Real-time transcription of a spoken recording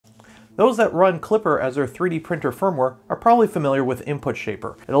Those that run Klipper as their 3D printer firmware are probably familiar with Input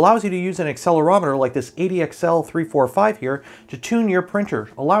Shaper. It allows you to use an accelerometer like this adxl.cfg here to tune your printer,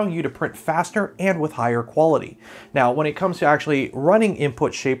 allowing you to print faster and with higher quality. Now, when it comes to actually running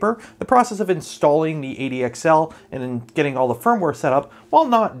Input Shaper, the process of installing the ADXL and then getting all the firmware set up, while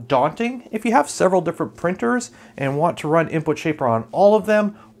not daunting, if you have several different printers and want to run Input Shaper on all of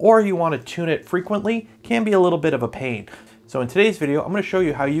them, or you want to tune it frequently, can be a little bit of a pain. So in today's video, I'm going to show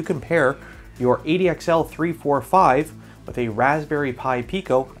you how you compare your adxl.345 with a Raspberry Pi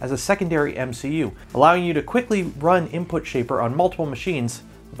Pico as a secondary MCU, allowing you to quickly run Input Shaper on multiple machines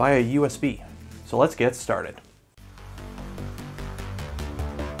via USB. So let's get started.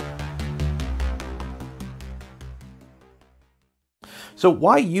 So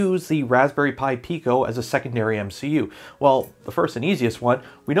why use the Raspberry Pi Pico as a secondary MCU? Well, the first and easiest one,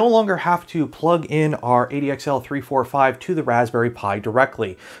 we no longer have to plug in our adxl.345 to the Raspberry Pi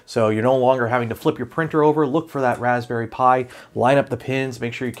directly. So you're no longer having to flip your printer over, look for that Raspberry Pi, line up the pins,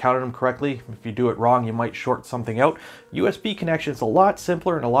 make sure you counted them correctly. If you do it wrong, you might short something out. USB connection is a lot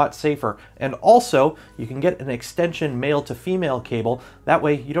simpler and a lot safer. And also, you can get an extension male to female cable. That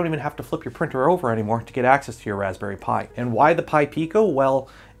way, you don't even have to flip your printer over anymore to get access to your Raspberry Pi. And why the Pi Pico? Well,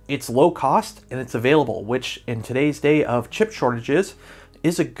 it's low cost and it's available, which in today's day of chip shortages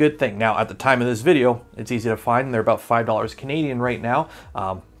is a good thing. Now, at the time of this video, it's easy to find. They're about $5 Canadian right now.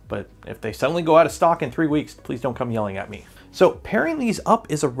 But if they suddenly go out of stock in 3 weeks, please don't come yelling at me. So pairing these up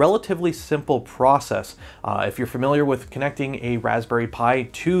is a relatively simple process. If you're familiar with connecting a Raspberry Pi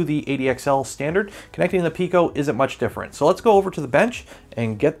to the ADXL standard, connecting the Pico isn't much different. So let's go over to the bench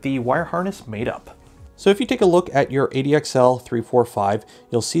and get the wire harness made up. So if you take a look at your adxl.345,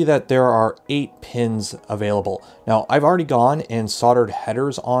 you'll see that there are 8 pins available. Now, I've already gone and soldered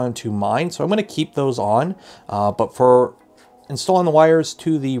headers onto mine, so I'm going to keep those on. But for installing the wires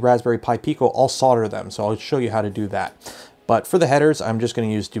to the Raspberry Pi Pico, I'll solder them. So I'll show you how to do that. But for the headers, I'm just going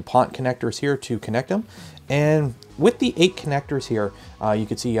to use DuPont connectors here to connect them. And with the 8 connectors here, you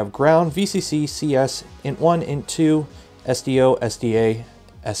can see you have ground, VCC, CS, int1, int2, SDO, SDA,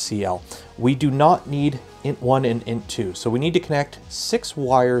 SCL. We do not need int1 and int2, so we need to connect 6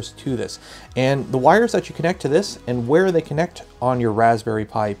 wires to this. And the wires that you connect to this and where they connect on your Raspberry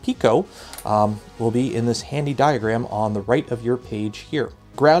Pi Pico will be in this handy diagram on the right of your page here.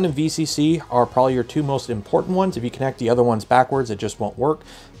 Ground and VCC are probably your 2 most important ones. If you connect the other ones backwards, it just won't work.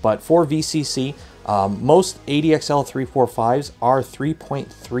 But for VCC, most ADXL.345s are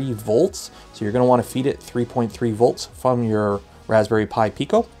 3.3 volts. So you're going to want to feed it 3.3 volts from your Raspberry Pi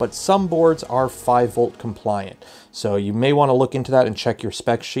Pico, but some boards are 5 volt compliant. So you may want to look into that and check your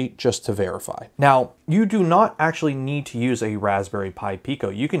spec sheet just to verify. Now, you do not actually need to use a Raspberry Pi Pico.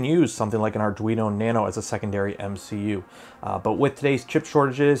 You can use something like an Arduino Nano as a secondary MCU. But with today's chip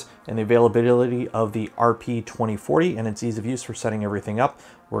shortages and the availability of the RP2040 and its ease of use for setting everything up,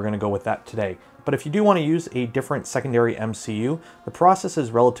 we're going to go with that today. But if you do want to use a different secondary MCU, the process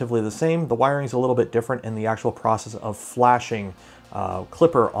is relatively the same. The wiring is a little bit different, and the actual process of flashing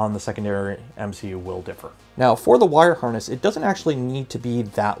Klipper on the secondary MCU will differ. Now, for the wire harness, it doesn't actually need to be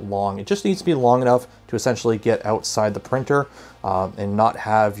that long. It just needs to be long enough to essentially get outside the printer and not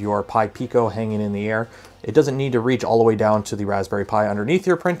have your Pi Pico hanging in the air. It doesn't need to reach all the way down to the Raspberry Pi underneath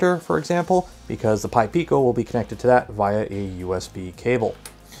your printer, for example, because the Pi Pico will be connected to that via a USB cable.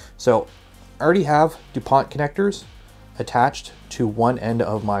 So I already have DuPont connectors attached to one end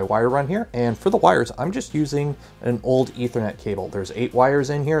of my wire run here. And for the wires, I'm just using an old Ethernet cable. There's 8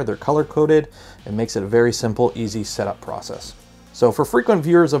 wires in here. They're color coded. It makes it a very simple, easy setup process. So for frequent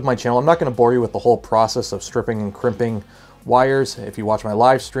viewers of my channel, I'm not going to bore you with the whole process of stripping and crimping wires. If you watch my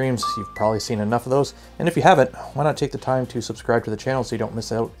live streams, you've probably seen enough of those. And if you haven't, why not take the time to subscribe to the channel so you don't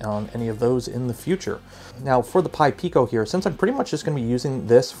miss out on any of those in the future. Now for the Pi Pico here, since I'm pretty much just going to be using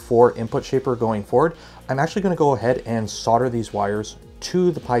this for Input Shaper going forward, I'm actually going to go ahead and solder these wires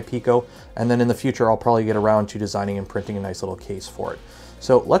to the Pi Pico, and then in the future I'll probably get around to designing and printing a nice little case for it.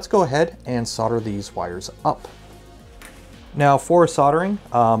 So let's go ahead and solder these wires up. Now for soldering,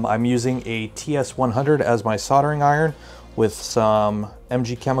 I'm using a TS100 as my soldering iron with some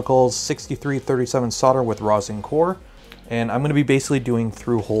MG Chemicals 6337 solder with rosin core, and I'm going to be basically doing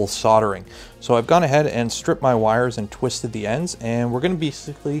through-hole soldering. So I've gone ahead and stripped my wires and twisted the ends, and we're going to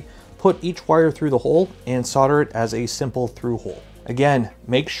basically put each wire through the hole and solder it as a simple through hole. Again,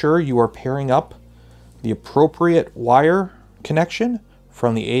 make sure you are pairing up the appropriate wire connection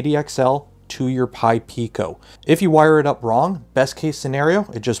from the ADXL to your Pi Pico. If you wire it up wrong, best case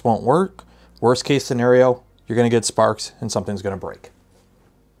scenario, it just won't work. Worst case scenario, you're going to get sparks and something's going to break.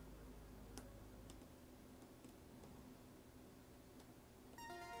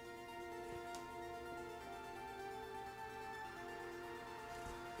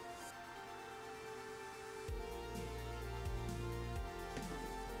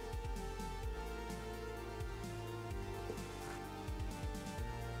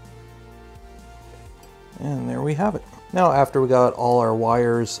 And there we have it. Now, after we got all our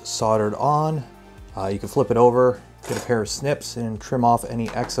wires soldered on, you can flip it over, get a pair of snips and trim off any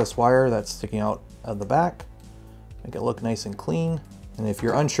excess wire that's sticking out of the back. Make it look nice and clean. And if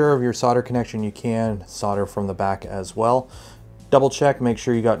you're unsure of your solder connection, you can solder from the back as well. Double check, make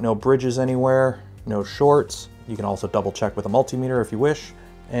sure you got no bridges anywhere, no shorts. You can also double check with a multimeter if you wish.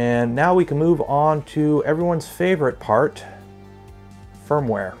 And now we can move on to everyone's favorite part,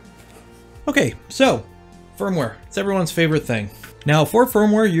 firmware. Okay, so firmware, it's everyone's favorite thing. Now for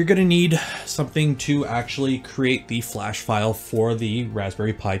firmware, you're gonna need something to actually create the flash file for the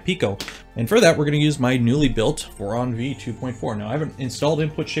Raspberry Pi Pico. And for that, we're gonna use my newly built 4ON-V 2.4. Now I haven't installed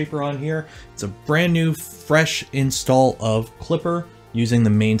Input Shaper on here. It's a brand new, fresh install of Klipper using the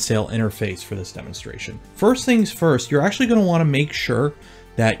mainsail interface for this demonstration. First things first, you're actually gonna wanna make sure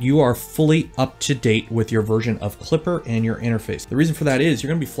that you are fully up to date with your version of Klipper and your interface. The reason for that is you're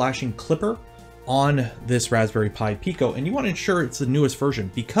gonna be flashing Klipper on this Raspberry Pi Pico, and you want to ensure it's the newest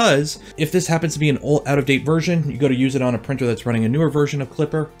version, because if this happens to be an old out-of-date version, you go to use it on a printer that's running a newer version of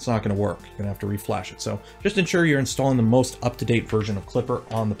Klipper, it's not going to work. You're going to have to reflash it. So just ensure you're installing the most up-to-date version of Klipper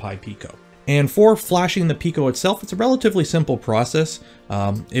on the Pi Pico. And for flashing the Pico itself, it's a relatively simple process.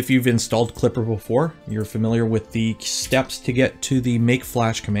 If you've installed Klipper before, you're familiar with the steps to get to the make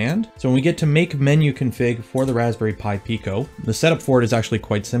flash command. So when we get to make menu config for the Raspberry Pi Pico, the setup for it is actually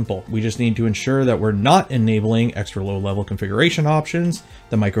quite simple. We just need to ensure that we're not enabling extra low level configuration options.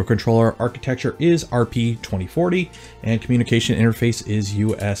 The microcontroller architecture is RP2040 and communication interface is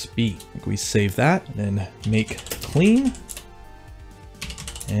USB. We save that and then make clean.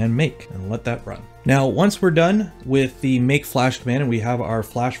 And make, and let that run. Now, once we're done with the make flash command and we have our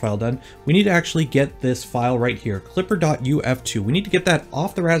flash file done, we need to actually get this file right here, klipper.uf2. We need to get that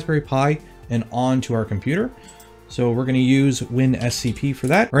off the Raspberry Pi and onto our computer. So we're going to use WinSCP for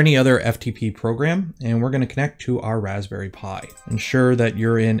that, or any other FTP program, and we're going to connect to our Raspberry Pi. Ensure that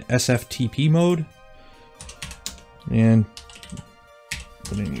you're in SFTP mode, and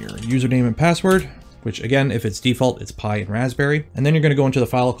put in your username and password, which again, if it's default, it's Pi and Raspberry. And then you're gonna go into the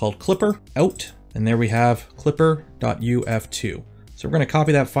file called Klipper out, and there we have klipper.uf2. So we're gonna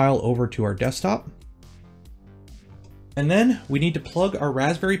copy that file over to our desktop. And then we need to plug our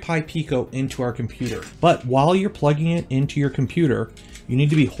Raspberry Pi Pico into our computer. But while you're plugging it into your computer, you need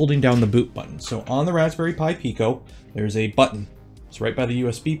to be holding down the boot button. So on the Raspberry Pi Pico, there's a button. It's right by the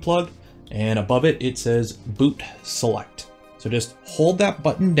USB plug, and above it, it says boot select. So just hold that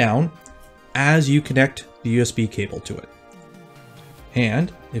button down as you connect the USB cable to it.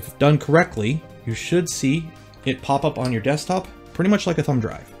 And if done correctly, you should see it pop up on your desktop, pretty much like a thumb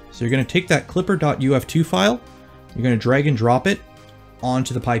drive. So you're gonna take that klipper.uf2 file, you're gonna drag and drop it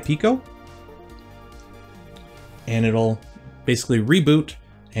onto the Pi Pico, and it'll basically reboot,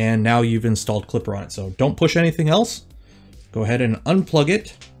 and now you've installed Klipper on it. So don't push anything else. Go ahead and unplug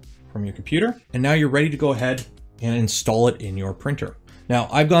it from your computer, and now you're ready to go ahead and install it in your printer. Now,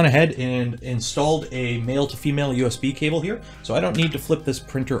 I've gone ahead and installed a male to female USB cable here, so I don't need to flip this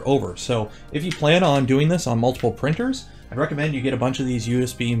printer over. So if you plan on doing this on multiple printers, I'd recommend you get a bunch of these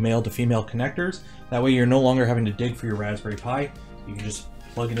USB male to female connectors. That way you're no longer having to dig for your Raspberry Pi. You can just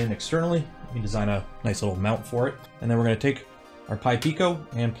plug it in externally. You can design a nice little mount for it. And then we're gonna take our Pi Pico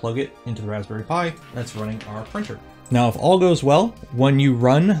and plug it into the Raspberry Pi that's running our printer. Now, if all goes well, when you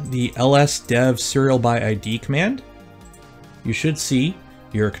run the ls-dev serial by ID command, you should see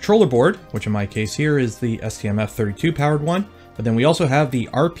your controller board, which in my case here is the STM-F32 powered one, but then we also have the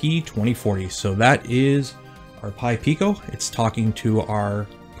RP2040. So that is our Pi Pico. It's talking to our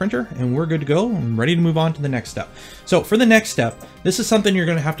printer, and we're good to go and ready to move on to the next step. So for the next step, this is something you're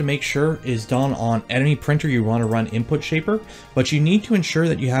gonna have to make sure is done on any printer you wanna run Input Shaper, but you need to ensure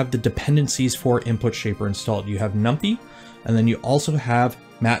that you have the dependencies for Input Shaper installed. You have numpy, and then you also have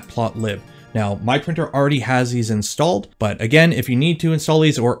matplotlib. Now, my printer already has these installed, but again, if you need to install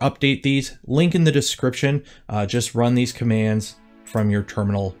these or update these, link in the description. Just run these commands from your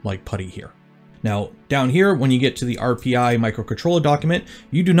terminal like putty here. Now, down here, when you get to the RPI microcontroller document,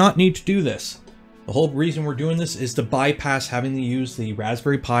 you do not need to do this. The whole reason we're doing this is to bypass having to use the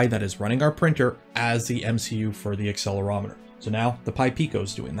Raspberry Pi that is running our printer as the MCU for the accelerometer. So now the Pi Pico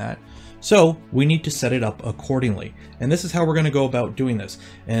is doing that. So we need to set it up accordingly. And this is how we're going to go about doing this.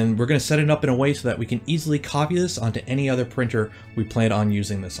 And we're going to set it up in a way so that we can easily copy this onto any other printer we plan on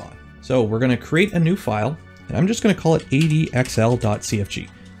using this on. So we're going to create a new file, and I'm just going to call it adxl.cfg.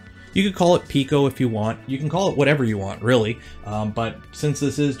 You could call it Pico if you want. You can call it whatever you want, really. But since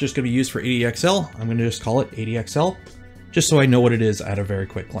this is just going to be used for ADXL, I'm going to just call it ADXL, just so I know what it is at a very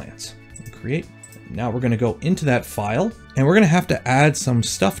quick glance. Create. Now we're going to go into that file, and we're going to have to add some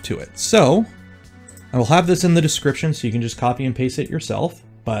stuff to it. So I will have this in the description so you can just copy and paste it yourself,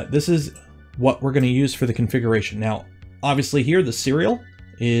 but this is what we're going to use for the configuration. Now, obviously here, the serial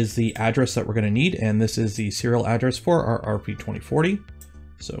is the address that we're going to need, and this is the serial address for our RP2040.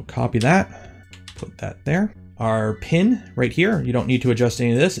 So copy that, put that there. Our pin right here, you don't need to adjust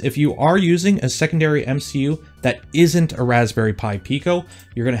any of this. If you are using a secondary MCU that isn't a Raspberry Pi Pico,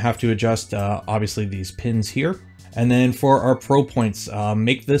 you're going to have to adjust obviously these pins here. And then for our probe points,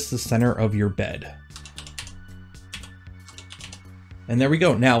 make this the center of your bed. And there we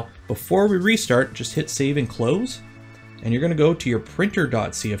go. Now, before we restart, just hit save and close. And you're going to go to your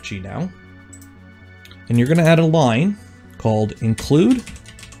printer.cfg now. And you're going to add a line called include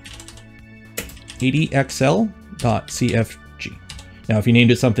adxl.cfg. Now, if you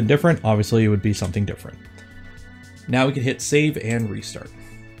named it something different, obviously it would be something different. Now we can hit save and restart.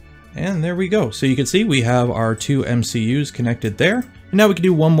 And there we go. So you can see we have our two MCUs connected there. And now we can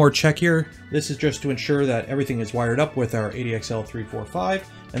do one more check here. This is just to ensure that everything is wired up with our adxl.345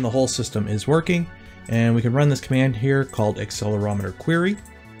 and the whole system is working. And we can run this command here called Accelerometer query.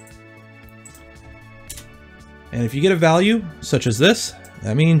 And if you get a value such as this,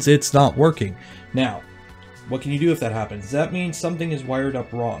 that means it's not working. Now, what can you do if that happens? That means something is wired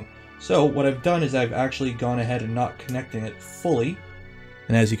up wrong. So what I've done is I've actually gone ahead and not connecting it fully.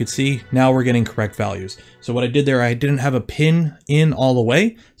 And as you can see, now we're getting correct values. So what I did there, I didn't have a pin in all the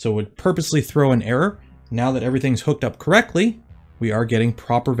way, so it would purposely throw an error. Now that everything's hooked up correctly, we are getting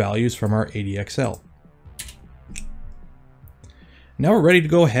proper values from our ADXL. Now we're ready to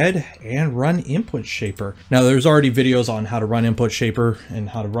go ahead and run Input Shaper. Now there's already videos on how to run Input Shaper and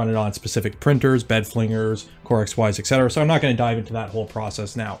how to run it on specific printers, bed flingers, Core XYs, etc. So I'm not going to dive into that whole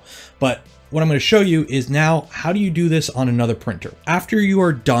process now. But what I'm going to show you is now how do you do this on another printer. After you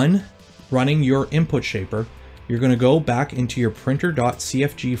are done running your Input Shaper, you're going to go back into your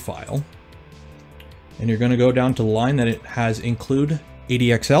printer.cfg file. And you're going to go down to the line that it has include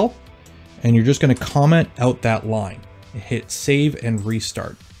ADXL. And you're just going to comment out that line. Hit save and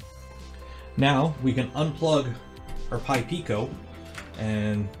restart. Now we can unplug our Pi Pico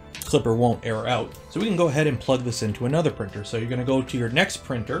and Klipper won't error out. So we can go ahead and plug this into another printer. So you're going to go to your next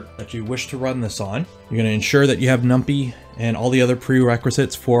printer that you wish to run this on. You're going to ensure that you have NumPy and all the other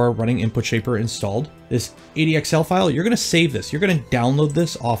prerequisites for running Input Shaper installed. This ADXL file, you're going to save this. You're going to download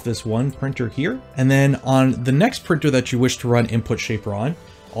this off this one printer here. And then on the next printer that you wish to run Input Shaper on,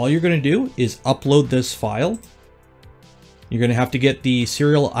 all you're going to do is upload this file. You're going to have to get the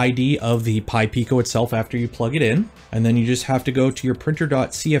serial ID of the Pi Pico itself after you plug it in. And then you just have to go to your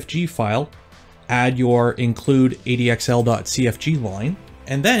printer.cfg file, add your include adxl.cfg line,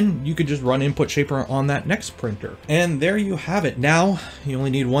 and then you could just run Input Shaper on that next printer. And there you have it. Now you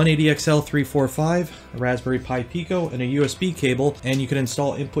only need one ADXL345, a Raspberry Pi Pico, and a USB cable, and you can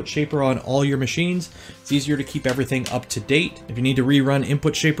install Input Shaper on all your machines. It's easier to keep everything up to date. If you need to rerun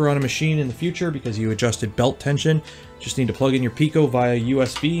Input Shaper on a machine in the future because you adjusted belt tension, just need to plug in your Pico via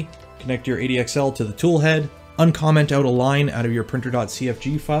USB, connect your ADXL to the tool head, uncomment out a line out of your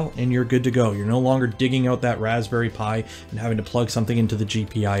printer.cfg file, and you're good to go. You're no longer digging out that Raspberry Pi and having to plug something into the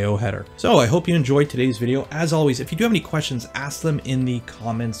GPIO header. So I hope you enjoyed today's video. As always, if you do have any questions, ask them in the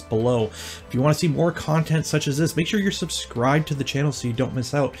comments below. If you want to see more content such as this, make sure you're subscribed to the channel so you don't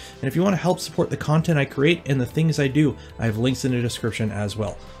miss out. And if you want to help support the content I create and the things I do, I have links in the description as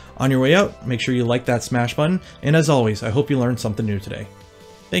well. On your way out, make sure you like that smash button. And as always, I hope you learned something new today.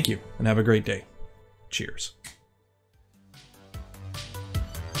 Thank you and have a great day. Cheers.